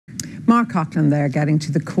Mark Coughlin there, getting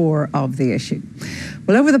to the core of the issue.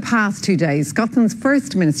 Well, over the past 2 days, Scotland's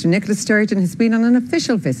First Minister Nicola Sturgeon has been on an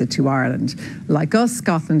official visit to Ireland. Like us,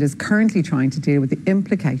 Scotland is currently trying to deal with the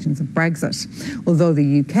implications of Brexit. Although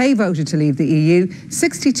the UK voted to leave the EU,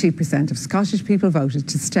 62% of Scottish people voted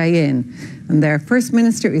to stay in. And their First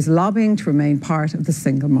Minister is lobbying to remain part of the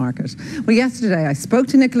single market. Well, yesterday I spoke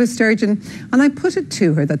to Nicola Sturgeon and I put it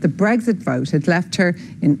to her that the Brexit vote had left her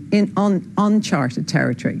in uncharted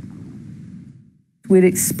territory. We're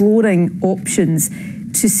exploring options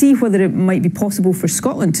to see whether it might be possible for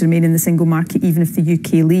Scotland to remain in the single market even if the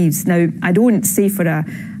UK leaves. Now, I don't say for a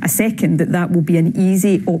second that that will be an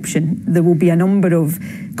easy option. There will be a number of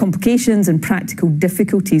complications and practical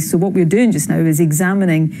difficulties. So what we're doing just now is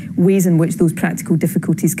examining ways in which those practical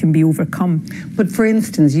difficulties can be overcome. But for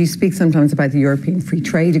instance, you speak sometimes about the European Free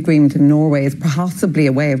Trade Agreement in Norway as possibly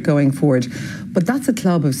a way of going forward. But that's a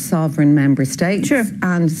club of sovereign member states. Sure.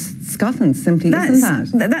 And Scotland simply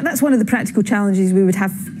isn't that. That's one of the practical challenges we would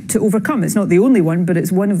have to overcome. It's not the only one, but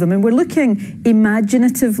it's one of them. And we're looking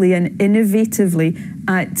imaginatively and innovatively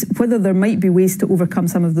at whether there might be ways to overcome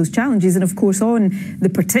some of those challenges. And of course, on the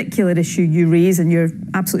particular issue you raise, and you're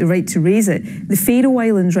absolutely right to raise it, the Faroe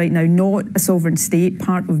Islands right now, not a sovereign state,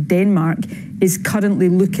 part of Denmark, is currently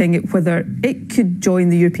looking at whether it could join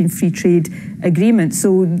the European Free Trade Agreement.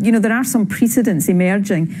 So, you know, there are some precedents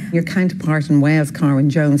emerging. Your counterpart in Wales, Carwyn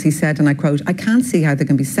Jones, he said, and I quote, "I can't see how there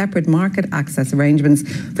can be separate market access arrangements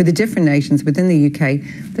for the different nations within the UK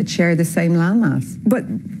that share the same landmass." But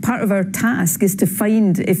part of our task is to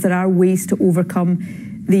find if there are ways to overcome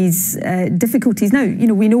these difficulties. Now, you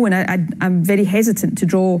know, we know, and I'm very hesitant to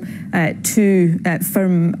draw too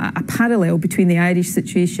firm a parallel between the Irish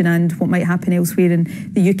situation and what might happen elsewhere in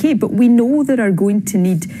the UK, but we know there are going to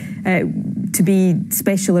need to be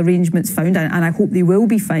special arrangements found, and I hope they will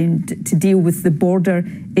be found, to deal with the border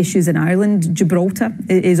issues in Ireland. Gibraltar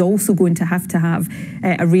is also going to have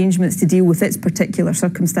arrangements to deal with its particular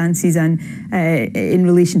circumstances, and in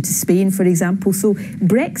relation to Spain, for example. So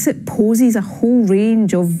Brexit poses a whole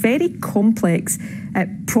range of very complex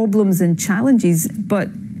problems and challenges, but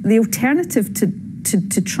the alternative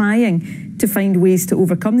to trying to find ways to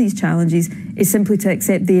overcome these challenges is simply to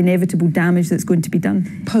accept the inevitable damage that's going to be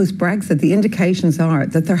done. Post-Brexit, the indications are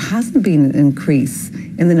that there hasn't been an increase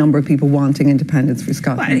in the number of people wanting independence for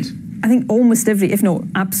Scotland. Well, I think almost every, if not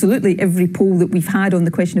absolutely every poll that we've had on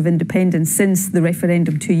the question of independence since the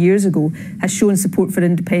referendum 2 years ago has shown support for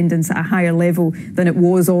independence at a higher level than it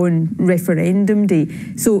was on referendum day.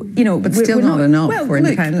 So, you know, but still not enough for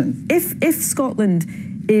independence. If Scotland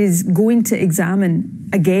is going to examine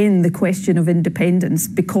again the question of independence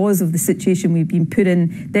because of the situation we've been put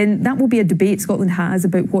in, then that will be a debate Scotland has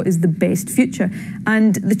about what is the best future.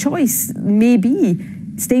 And the choice may be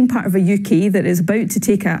staying part of a UK that is about to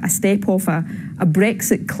take a step off a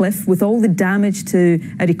Brexit cliff with all the damage to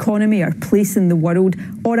our economy, our place in the world,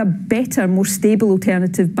 or a better, more stable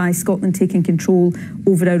alternative by Scotland taking control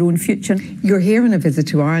over our own future. You're here on a visit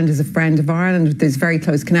to Ireland as a friend of Ireland. There's very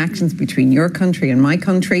close connections between your country and my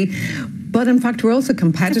country. But in fact, we're also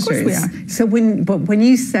competitors. Of course we are. So when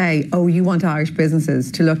you say, oh, you want Irish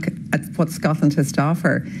businesses to look at what Scotland has to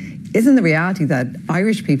offer, isn't the reality that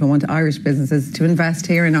Irish people want Irish businesses to invest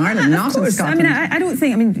here in Ireland, not in Scotland? I don't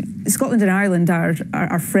think, Scotland and Ireland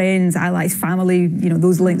are friends, allies, family, you know,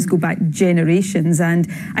 those links go back generations, and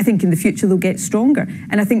I think in the future they'll get stronger.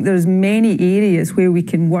 And I think there's many areas where we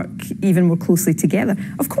can work even more closely together.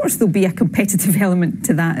 Of course, there'll be a competitive element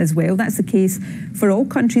to that as well. That's the case for all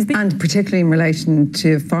countries. And particularly in relation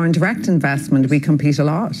to foreign direct investment, we compete a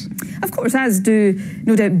lot. Of course, as do,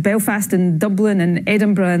 no doubt, Belfast and Dublin and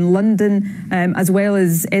Edinburgh and London, as well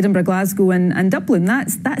as Edinburgh, Glasgow and Dublin.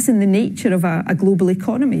 That's in the nature of a global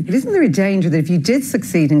economy. But isn't there a danger that if you did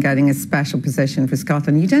succeed in getting a special position for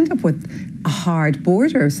Scotland, you'd end up with a hard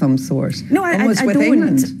border of some sort? No, I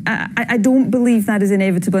don't. I don't believe that is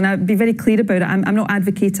inevitable, and I'd be very clear about it. I'm not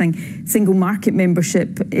advocating single market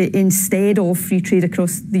membership instead of free trade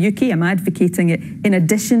across the UK. I'm advocating it in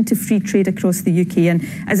addition to free trade across the UK. And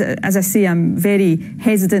as I say, I'm very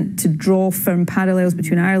hesitant to draw firm parallels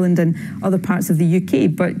between Ireland and other parts of the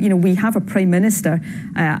UK. But, you know, we have a Prime Minister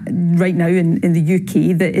right now in the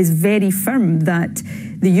UK that is very firm that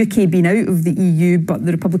the UK being out of the EU, but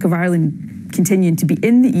the Republic of Ireland continuing to be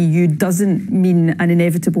in the EU doesn't mean an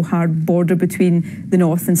inevitable hard border between the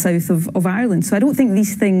north and south of Ireland. So I don't think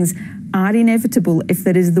these things are inevitable if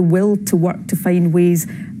there is the will to work to find ways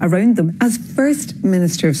around them. As First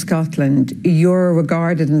Minister of Scotland, you're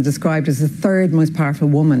regarded and described as the third most powerful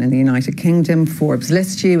woman in the United Kingdom. Forbes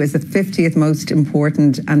lists you as the 50th most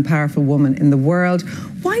important and powerful woman in the world.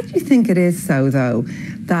 Why do you think it is so, though,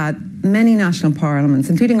 that many national parliaments,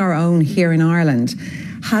 including our own here in Ireland,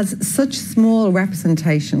 has such small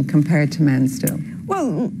representation compared to men still?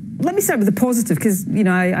 Well, let me start with the positive, because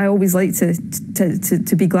I always like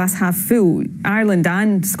to be glass half full. Ireland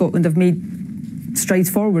and Scotland have made strides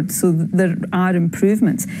forward, so there are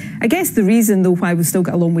improvements. I guess the reason, though, why we've still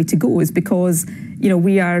got a long way to go is because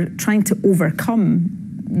we are trying to overcome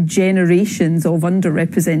generations of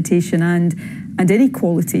underrepresentation and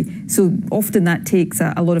inequality. So often that takes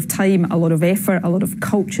a lot of time, a lot of effort, a lot of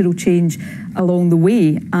cultural change along the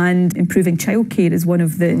way. And improving childcare is one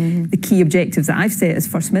of the key objectives that I've set as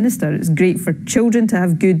First Minister. It's great for children to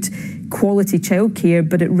have good quality childcare,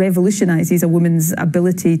 but it revolutionises a woman's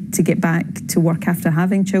ability to get back to work after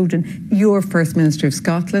having children. You're First Minister of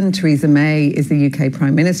Scotland, Theresa May is the UK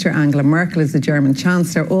Prime Minister, Angela Merkel is the German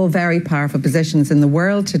Chancellor, all very powerful positions in the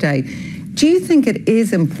world today. Do you think it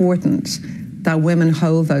is important that women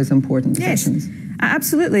hold those important positions? Yes,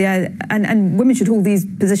 absolutely, and women should hold these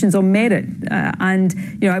positions on merit.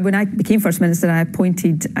 When I became First Minister, I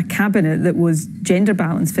appointed a cabinet that was gender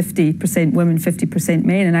balanced, 50% women, 50%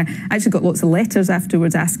 men, and I actually got lots of letters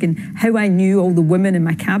afterwards asking how I knew all the women in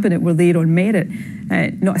my cabinet were there on merit.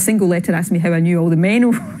 Not a single letter asked me how I knew all the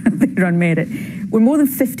men were there on merit. We're more than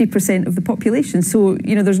 50% of the population, so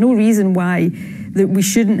there's no reason why that we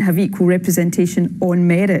shouldn't have equal representation on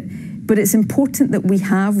merit. But it's important that we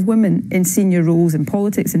have women in senior roles in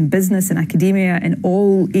politics, in business, in academia, in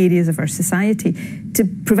all areas of our society, to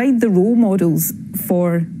provide the role models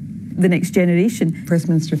for the next generation. First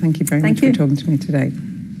Minister, thank you very much for talking to me today.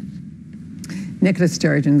 Nicola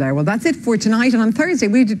Sturgeon there. Well, that's it for tonight. And on Thursday,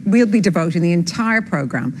 we'll be devoting the entire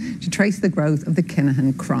programme to trace the growth of the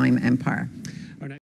Kinahan crime empire.